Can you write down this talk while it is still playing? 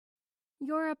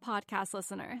You're a podcast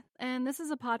listener, and this is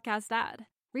a podcast ad.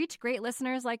 Reach great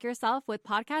listeners like yourself with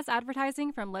podcast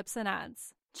advertising from Libsyn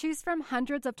Ads. Choose from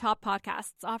hundreds of top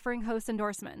podcasts offering host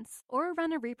endorsements, or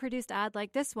run a reproduced ad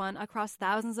like this one across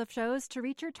thousands of shows to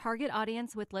reach your target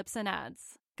audience with Libsyn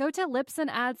Ads. Go to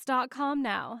libsynads.com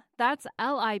now. That's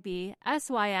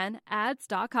LIBSYN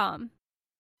ads.com.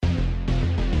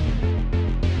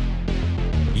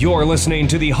 You're listening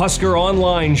to the Husker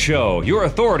Online Show, your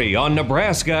authority on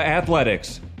Nebraska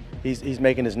athletics. He's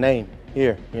making his name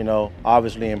here,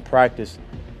 obviously in practice.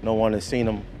 No one has seen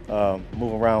him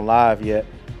move around live yet,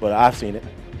 but I've seen it.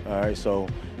 All right, so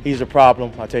he's a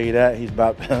problem, I'll tell you that. He's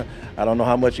about, I don't know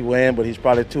how much he weighs, but he's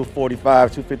probably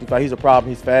 245, 255. He's a problem.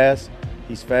 He's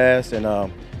fast,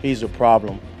 and he's a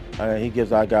problem. He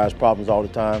gives our guys problems all the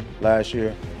time. Last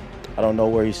year, I don't know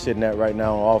where he's sitting at right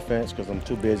now on offense because I'm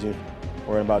too busy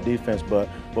worrying about defense, but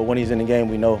when he's in the game,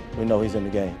 we know he's in the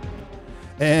game.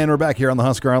 And we're back here on the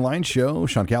Husker Online Show.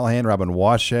 Sean Callahan, Robin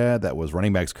Washad, that was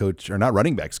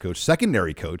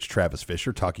secondary coach Travis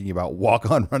Fisher talking about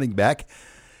walk-on running back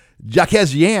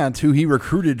Jaquez Yant, who he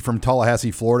recruited from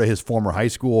Tallahassee, Florida, his former high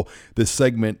school. This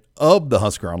segment of the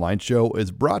Husker Online Show is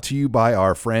brought to you by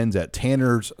our friends at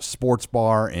Tanner's Sports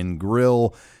Bar and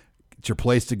Grill. It's your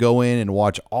place to go in and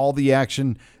watch all the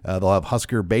action. They'll have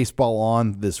Husker baseball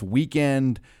on this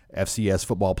weekend, FCS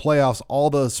football playoffs, all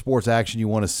the sports action you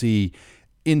want to see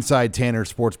inside Tanner's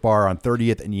Sports Bar on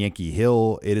 30th and Yankee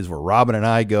Hill. It is where Robin and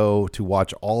I go to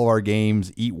watch all of our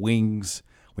games, eat wings.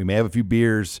 We may have a few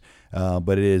beers,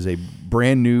 but it is a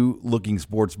brand new looking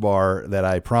sports bar that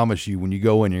I promise you, when you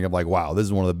go in, you're going to be like, wow, this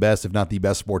is one of the best, if not the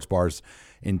best sports bars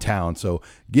in town. So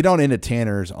get on into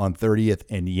Tanner's on 30th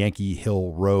and Yankee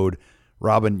Hill Road.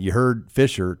 Robin, you heard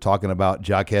Fisher talking about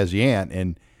Jaquez Yant,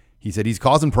 and he said he's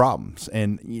causing problems.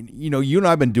 And, you and I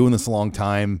have been doing this a long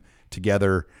time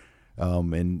together,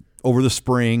 and over the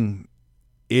spring,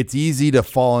 it's easy to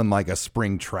fall in like a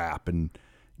spring trap and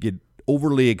get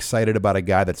overly excited about a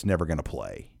guy that's never going to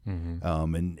play.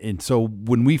 Mm-hmm. And so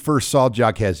when we first saw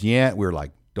Jaquez Yant, we were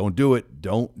like, don't do it.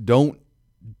 Don't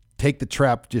take the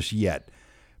trap just yet.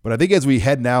 But I think as we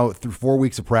head now through 4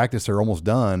 weeks of practice, are almost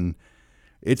done,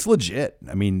 it's legit.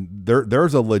 I mean,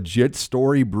 there's a legit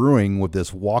story brewing with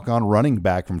this walk-on running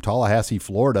back from Tallahassee,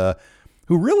 Florida,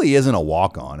 who really isn't a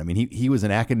walk-on. I mean, he was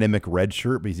an academic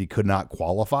redshirt because he could not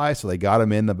qualify, so they got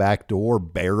him in the back door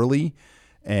barely,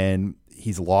 and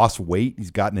he's lost weight.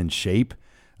 He's gotten in shape.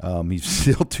 He's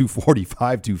still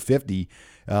 245, 250,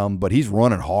 but he's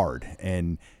running hard,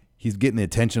 and he's getting the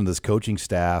attention of this coaching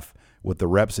staff with the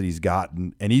reps that he's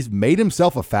gotten, and he's made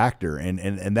himself a factor,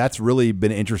 and that's really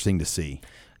been interesting to see.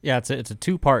 Yeah, it's a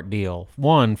two-part deal.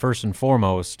 One, first and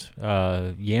foremost,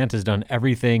 Yant has done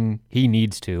everything he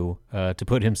needs to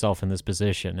put himself in this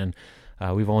position, and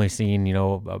we've only seen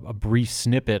a brief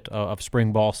snippet of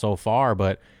spring ball so far,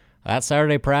 but that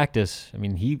Saturday practice, I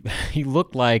mean, he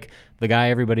looked like the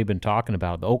guy everybody been talking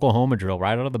about, the Oklahoma drill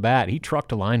right out of the bat. He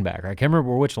trucked a linebacker. I can't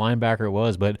remember which linebacker it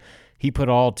was, but he put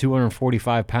all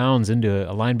 245 pounds into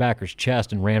a linebacker's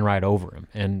chest and ran right over him.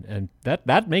 And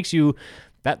that makes you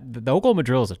 – the Oklahoma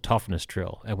drill is a toughness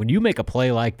drill. And when you make a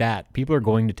play like that, people are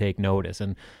going to take notice.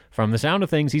 And from the sound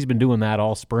of things, he's been doing that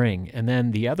all spring. And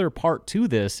then the other part to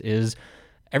this is –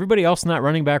 everybody else in that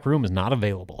running back room is not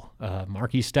available.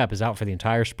 Marquis Stepp is out for the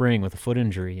entire spring with a foot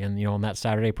injury. And, on that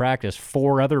Saturday practice,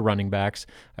 4 other running backs,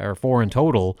 or 4 in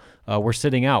total, were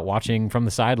sitting out watching from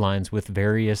the sidelines with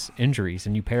various injuries.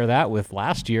 And you pair that with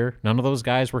last year, none of those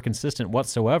guys were consistent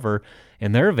whatsoever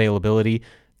in their availability.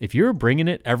 If you're bringing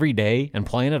it every day and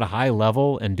playing at a high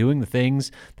level and doing the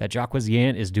things that Jaquez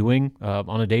Yant is doing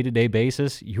on a day-to-day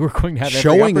basis, you are going to have every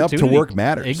showing up opportunity. To work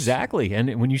matters. Exactly.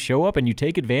 And when you show up and you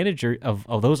take advantage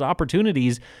of those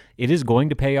opportunities, it is going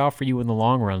to pay off for you in the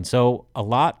long run. So a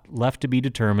lot left to be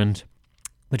determined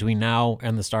between now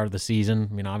and the start of the season.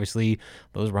 I mean, obviously,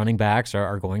 those running backs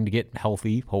are going to get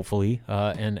healthy, hopefully,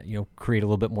 and create a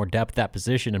little bit more depth at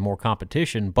position and more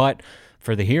competition. But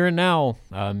for the here and now,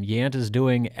 Yant is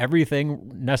doing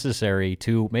everything necessary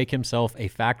to make himself a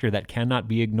factor that cannot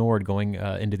be ignored going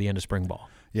into the end of spring ball.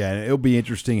 Yeah, and it'll be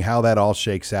interesting how that all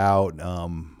shakes out,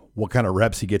 what kind of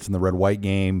reps he gets in the red-white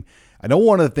game. I know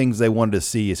one of the things they wanted to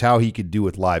see is how he could do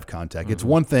with live contact. Mm-hmm. It's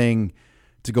one thing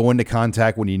to go into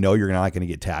contact when you know you're not going to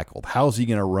get tackled. How's he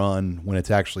going to run when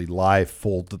it's actually live,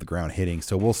 full to the ground hitting?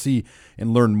 So we'll see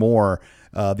and learn more.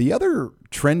 The other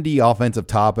trendy offensive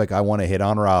topic I want to hit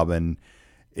on, Robin,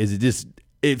 is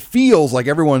it feels like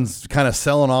everyone's kind of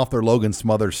selling off their Logan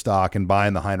Smothers stock and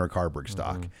buying the Heinrich Haarberg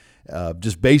stock,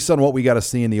 just based on what we got to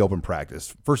see in the open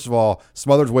practice. First of all,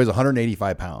 Smothers weighs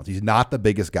 185 pounds. He's not the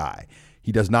biggest guy.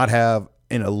 He does not have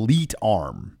an elite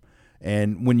arm.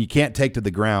 And when you can't take to the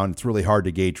ground, it's really hard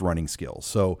to gauge running skills.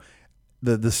 So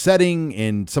the setting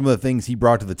and some of the things he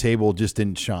brought to the table just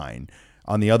didn't shine.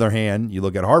 On the other hand, you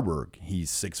look at Haarberg.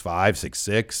 He's 6'5",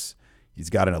 6'6". He's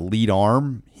got an elite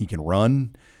arm. He can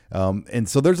run. And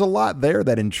so there's a lot there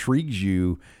that intrigues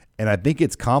you. And I think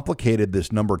it's complicated,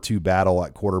 this number 2 battle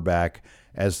at quarterback,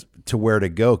 as to where to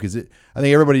go. Because I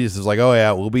think everybody just is like, oh,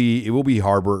 yeah, it will be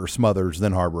Haarberg or Smothers,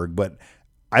 then Haarberg. But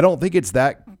I don't think it's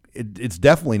that. It's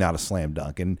definitely not a slam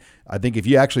dunk. And I think if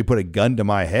you actually put a gun to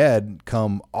my head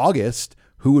come August,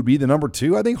 who would be the number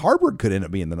 2? I think Haarberg could end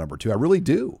up being the number 2. I really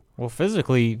do. Well,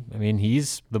 physically, I mean,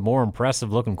 he's the more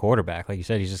impressive looking quarterback. Like you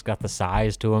said, he's just got the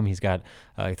size to him. He's got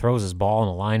he throws his ball in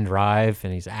a line drive,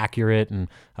 and he's accurate, and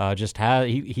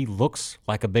he looks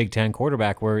like a Big Ten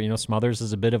quarterback. Where Smothers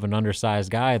is a bit of an undersized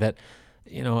guy that.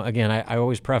 Again, I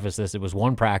always preface this. It was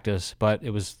one practice, but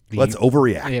it was let's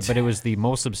overreact. Yeah, but it was the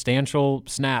most substantial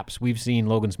snaps we've seen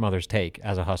Logan Smothers take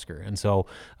as a Husker. And so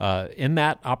in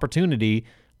that opportunity,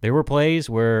 there were plays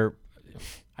where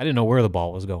I didn't know where the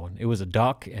ball was going. It was a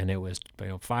duck, and it was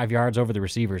 5 yards over the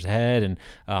receiver's head,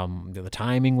 and the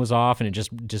timing was off, and it just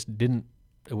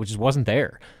wasn't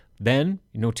there. Then,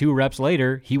 2 reps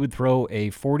later, he would throw a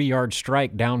 40-yard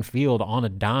strike downfield on a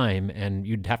dime, and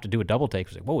you'd have to do a double take. It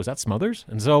was like, whoa, was that Smothers?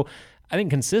 And so I think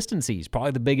consistency is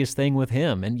probably the biggest thing with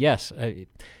him. And yes,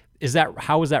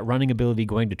 how is that running ability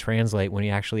going to translate when he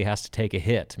actually has to take a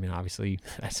hit? I mean, obviously,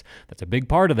 that's a big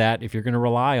part of that if you're going to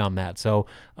rely on that. So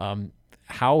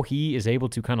how he is able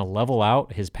to kind of level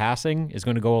out his passing is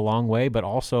going to go a long way, but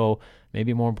also,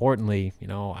 maybe more importantly,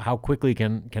 how quickly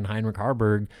can Heinrich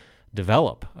Haarberg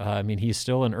develop. I mean, he's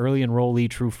still an early enrollee,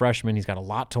 true freshman. He's got a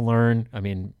lot to learn. I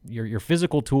mean, your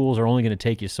physical tools are only going to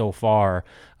take you so far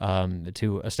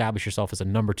to establish yourself as a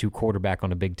number 2 quarterback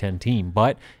on a Big Ten team.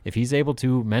 But if he's able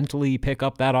to mentally pick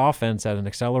up that offense at an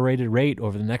accelerated rate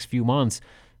over the next few months,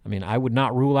 I mean, I would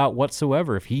not rule out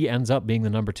whatsoever if he ends up being the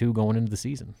number 2 going into the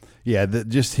season. Yeah,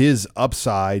 just his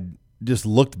upside just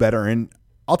looked better. And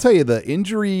I'll tell you, the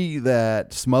injury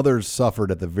that Smothers suffered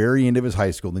at the very end of his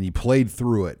high school, then he played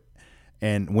through it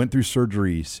and went through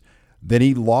surgeries. Then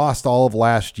he lost all of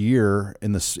last year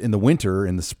in the winter,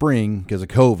 in the spring, because of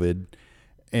COVID,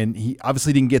 and he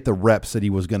obviously didn't get the reps that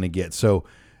he was going to get. So,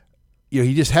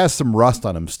 he just has some rust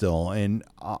on him still. And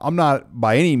I'm not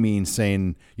by any means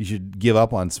saying you should give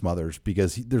up on Smothers,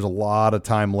 because there's a lot of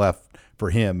time left for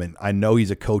him, and I know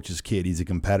he's a coach's kid. He's a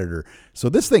competitor. So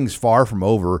this thing's far from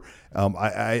over.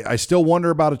 I still wonder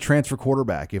about a transfer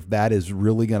quarterback, if that is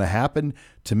really going to happen.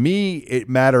 To me, it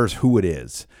matters who it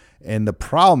is. And the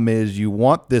problem is you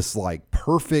want this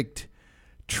perfect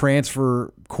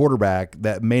transfer quarterback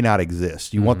that may not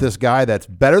exist. You want this guy that's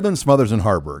better than Smothers and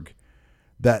Haarberg,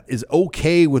 that is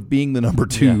okay with being the number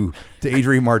 2 to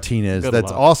Adrian Martinez.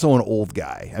 That's also an old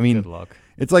guy. I mean,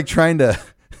 it's like trying to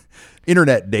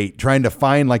internet date, trying to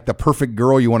find the perfect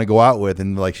girl you want to go out with,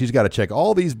 and she's got to check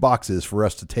all these boxes for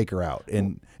us to take her out.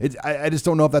 And I just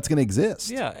don't know if that's going to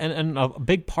exist. Yeah, and a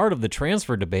big part of the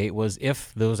transfer debate was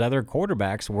if those other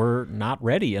quarterbacks were not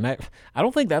ready, and I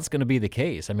don't think that's going to be the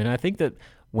case. I mean, I think that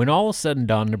when all is said and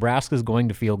done, Nebraska is going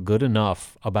to feel good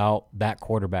enough about that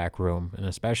quarterback room, and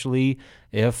especially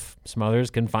if Smothers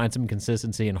can find some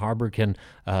consistency and Haarberg can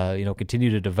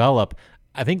continue to develop.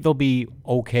 I think they'll be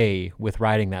okay with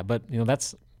riding that, but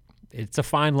it's a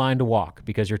fine line to walk,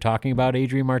 because you're talking about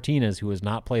Adrian Martinez, who has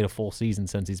not played a full season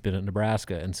since he's been at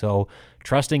Nebraska, and so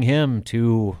trusting him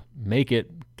to make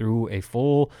it through a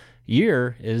full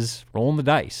year is rolling the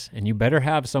dice. And you better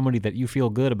have somebody that you feel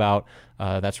good about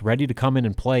that's ready to come in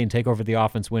and play and take over the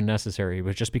offense when necessary.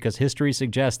 But just because history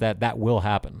suggests that will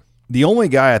happen. The only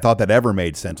guy I thought that ever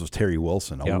made sense was Terry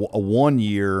Wilson, a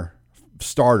 1-year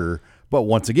starter. But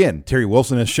once again, Terry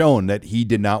Wilson has shown that he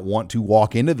did not want to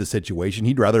walk into the situation.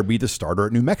 He'd rather be the starter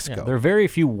at New Mexico. Yeah, there are very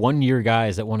few 1-year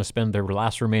guys that want to spend their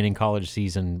last remaining college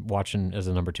season watching as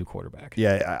a number 2 quarterback.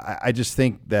 Yeah, I just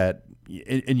think that,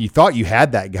 and you thought you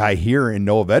had that guy here in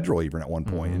Noah Vedral even at one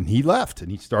point, and he left,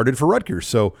 and he started for Rutgers.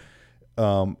 So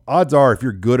odds are, if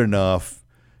you're good enough,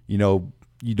 you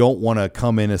don't want to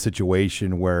come in a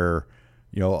situation where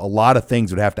a lot of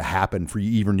things would have to happen for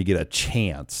you even to get a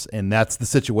chance. And that's the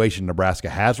situation Nebraska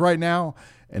has right now.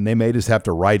 And they may just have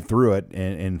to ride through it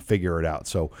and figure it out.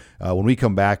 So when we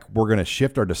come back, we're going to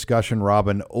shift our discussion,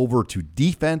 Robin, over to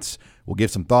defense. We'll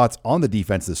give some thoughts on the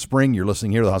defense this spring. You're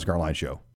listening here to the Husker Online Show.